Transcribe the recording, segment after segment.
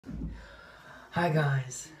Hi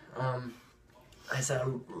guys. I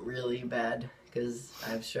sound really bad because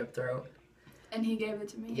I have strep throat. And he gave it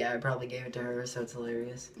to me. Yeah, I probably gave it to her, so it's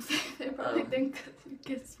hilarious. They probably think you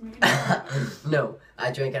kissed me. No,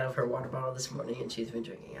 I drank out of her water bottle this morning, and she's been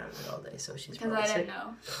drinking out of it all day, so she's Because probably I didn't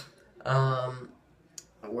sick. know.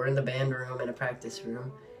 We're in the band room and a practice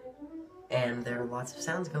room, and there are lots of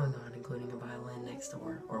sounds going on, including a violin next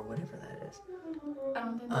door, or whatever that is. I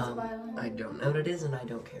don't think that's a violin. I don't know what it is, and I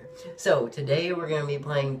don't care. So, today we're going to be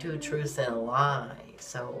playing Two Truths and a Lie.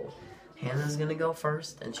 So, Hannah's going to go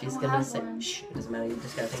first, and she's going to say... one. Shh, it doesn't matter, you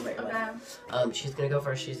just got to think about your Okay. life. She's going to go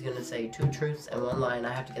first. She's going to say 2 truths and 1 lie, and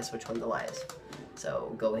I have to guess which one the lie is.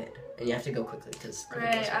 So, go ahead. And you have to go quickly, because...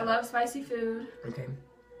 Great. I love spicy food. Okay.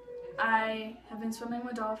 I have been swimming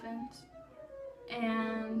with dolphins.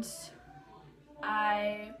 And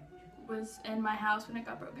I was in my house when it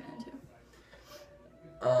got broken into.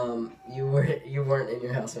 You weren't in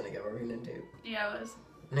your house when it got broken into. Yeah, I was.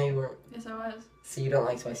 No, you weren't. Yes, I was. So you don't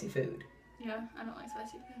like spicy food? Yeah, I don't like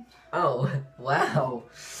spicy food. Oh, wow.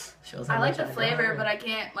 Shows how I like much the flavor, hard. but I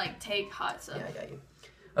can't, like, take hot stuff. Yeah, I got you.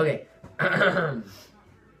 Okay.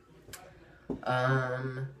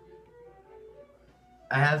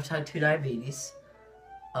 I have type 2 diabetes.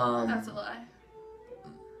 That's a lie.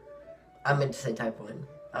 I meant to say type 1.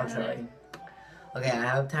 I'm Really? sorry. Okay, I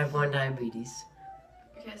have type 1 diabetes.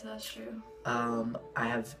 Okay, so that's true. I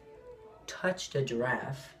have touched a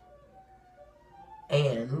giraffe.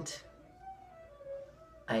 And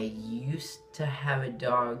I used to have a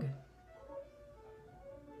dog.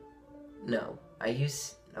 No,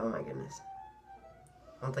 oh my goodness.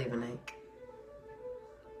 Don't leave an egg.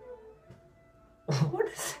 What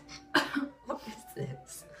is what is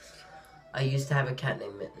this? I used to have a cat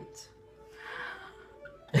named Mittens.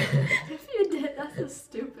 If you did, that's a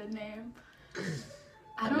stupid name.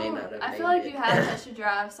 I may not have feel named like it. you have touched a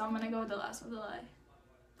giraffe, so I'm gonna go with the last one, the lie.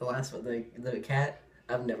 The last one, the cat?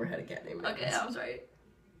 I've never had a cat named Mittens. Okay, I was right.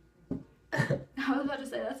 I was about to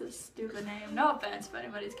say that's a stupid name. No offense if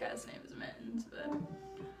anybody's cat's name is Mittens,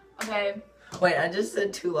 but okay. Wait, I just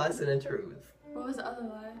said 2 lies and a truth. What was the other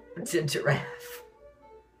lie? It's a giraffe.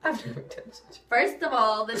 I've never touched a giraffe. First of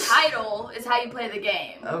all, the title is how you play the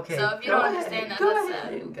game. Okay. So if you go don't ahead, understand that, go that's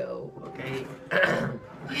ahead it. and go. Okay.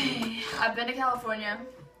 Okay, I've been to California.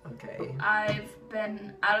 Okay. I've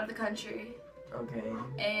been out of the country, Okay.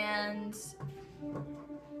 and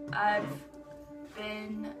I've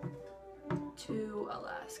been to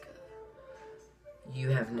Alaska. You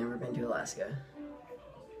have never been to Alaska.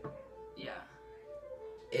 Yeah.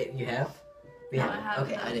 You have? You No, I haven't? haven't,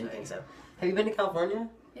 Okay, no, I didn't sorry. think so. Have you been to California?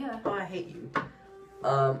 Yeah. Oh, I hate you.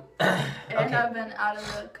 And Okay. I've been out of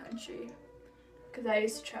the country because I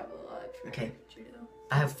used to travel a lot for Okay. judo.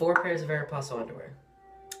 I have 4 pairs of Aeropostale underwear.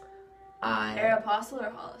 Aeropostale or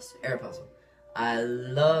Hollister? Aeropostale. I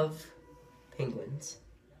love penguins.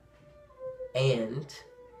 And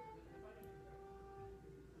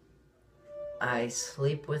I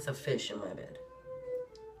sleep with a fish in my bed.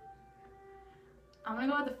 I'm gonna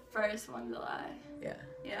go with the first one to lie. Yeah.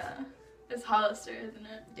 Yeah. It's Hollister, isn't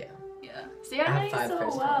it? Yeah. Yeah. See, I I know have you 5 so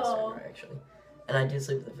pairs of well. Hollister underwear, actually. And I do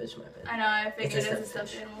sleep with a fish in my bed. I know, I figured It's a it's a stuffed stuffed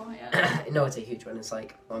fish. animal, yeah. No, it's a huge one. It's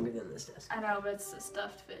like longer than this desk. I know, but it's a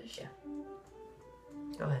stuffed fish. Yeah.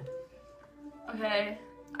 Go ahead. Okay,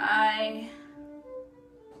 I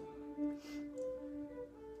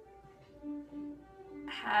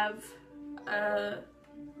have a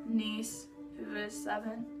niece who is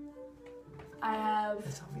 7. I have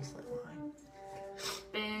That's obviously a lie.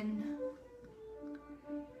 been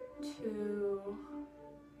to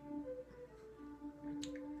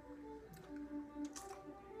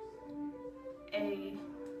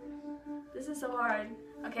this is so hard.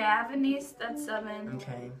 Okay, I have a niece that's 7.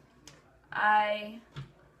 Okay. I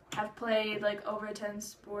have played like over 10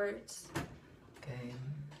 sports, Okay.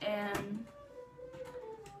 and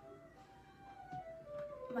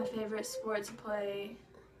my favorite sport to play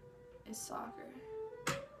is soccer.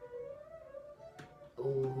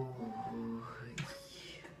 Ooh.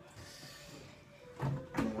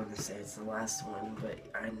 I want to say it's the last one, but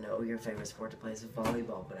I know your favorite sport to play is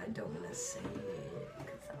volleyball, but I don't want to say it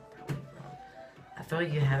because I'm probably wrong. I feel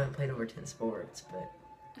like you haven't played over 10 sports, but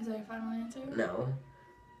Is that your final answer? no.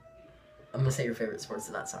 I'm going to say your favorite sport's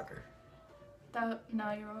not soccer. No,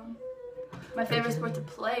 you're wrong. My favorite sport to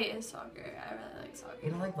play is soccer. I really like soccer.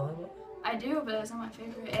 You don't like volleyball? I do, but it's not my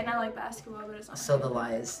favorite. And I like basketball, but it's not my So the favorite.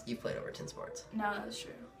 lie is you played over 10 sports. No, that's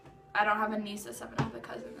true. I don't have a niece that's 7. I have a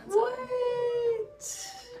cousin that's 7. What?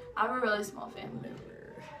 I have a really small family.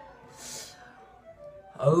 Never.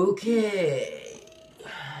 Okay.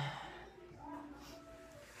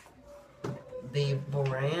 The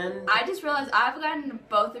brand. I just realized I've gotten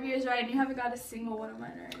both of yours right, and you haven't got a single one of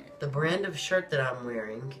mine right. The brand of shirt that I'm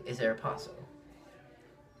wearing is Aeropostale.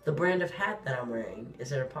 The brand of hat that I'm wearing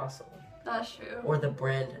is Aeropostale. That's true. Or the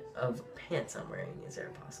brand of pants I'm wearing is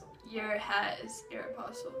Aeropostale. Your hat is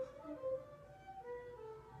Aeropostale.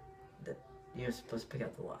 You're supposed to pick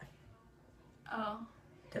out the lie. Oh.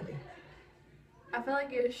 Debbie. I feel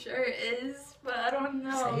like your shirt is, but I don't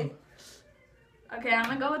know. Say it. Okay, I'm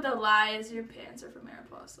gonna go with the lies. Your pants are from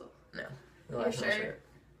Aeropostale. No. Your shirt.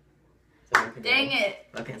 So Dang it.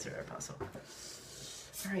 My pants are Aeropostale.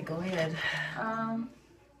 Alright, go ahead.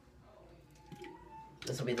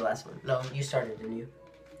 This will be the last one. No, you started, didn't you?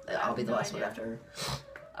 I'll be the no last one idea. after her.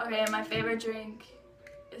 Okay, my favorite drink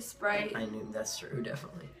is Sprite. I knew that's true,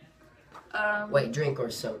 definitely. Wait, drink or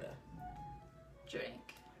soda?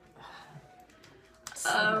 drink.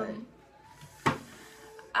 Soda.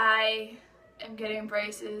 I am getting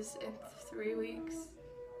braces in 3 weeks.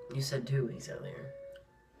 You said 2 weeks earlier.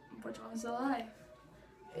 Which one's a lie?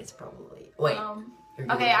 It's probably... Wait.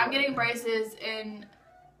 You're Okay, I'm getting braces in...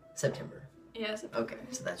 September. Yes. Yeah, Okay,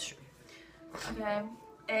 so that's true. Okay,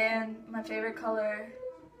 and my favorite color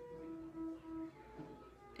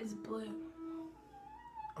is blue.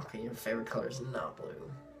 Okay, your favorite color is not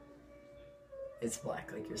blue. It's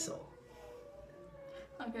black, like your soul.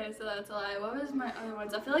 Okay, so that's a lie. What was my other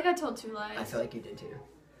ones? I feel like I told 2 lies. I feel like you did too.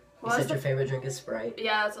 What You was said your favorite drink is Sprite.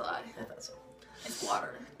 Yeah, that's a lie. I thought so. It's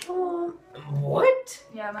water. What?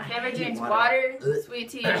 Yeah, my I favorite hate drink's water. water, sweet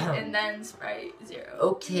tea, and then Sprite Zero.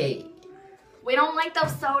 Okay. We don't like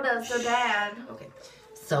those sodas, they're bad. Okay.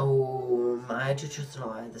 So, my two truths and a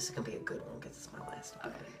lie. This is going to be a good one because it's my last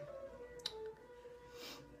one. Okay.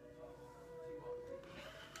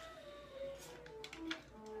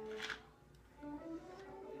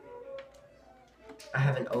 I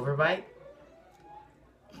have an overbite.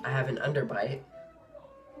 I have an underbite.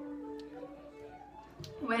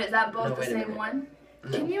 Wait, is that both No, the wait a same minute. one?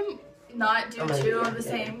 No. Can you not do I'm gonna 2 do it, of the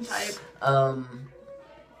yeah. same type?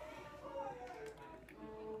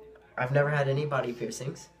 I've never had any body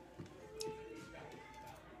piercings.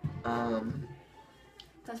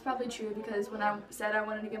 That's probably true because when I said I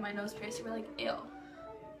wanted to get my nose pierced, you were like, ew.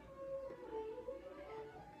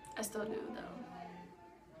 I still do though.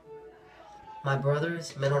 My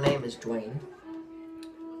brother's middle name is Dwayne.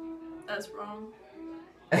 That's wrong.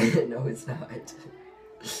 No, it's not.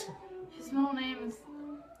 His middle name is...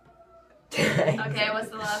 Okay, what's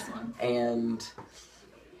the last one? And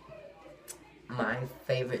my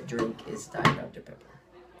favorite drink is Diet Dr. Pepper.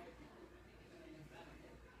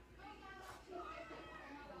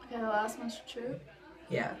 Okay, the last one's true.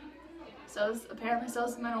 Yeah. So is, apparently so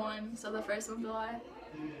is the middle one, so the first one's a lie.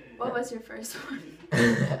 What was your first one?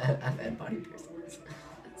 I've had body piercings.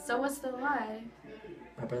 So what's the lie?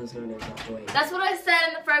 My brother's middle name's not Dwayne. That's what I said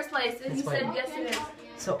in the first place, and you That's said fine. yes it is.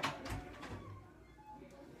 So,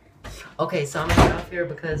 okay, so I'm gonna get off here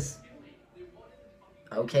because.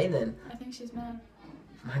 Okay then. I think she's mad.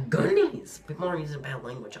 My goodness, people are using bad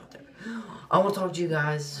language out there. I want to talk to you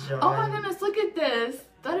guys. Oh my goodness, look at this.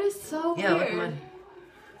 That is so Yeah, weird. look at mine.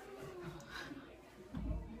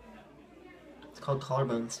 It's called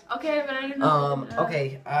collarbones. Okay, but I didn't know.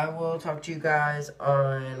 Okay, I will talk to you guys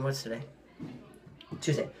on what's today?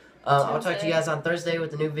 Tuesday. I'll talk to you guys on Thursday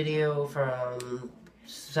with a new video from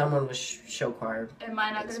someone with show choir. Am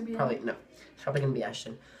I not It's gonna be probably on? no. It's probably gonna be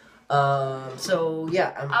Ashton. So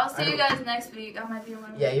yeah, I'll see you guys next week. I might be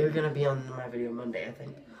on. Yeah, you're gonna be on my video Monday, I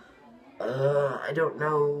think. I don't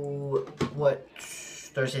know what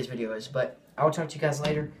Thursday's video is, but I'll talk to you guys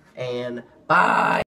later, and bye!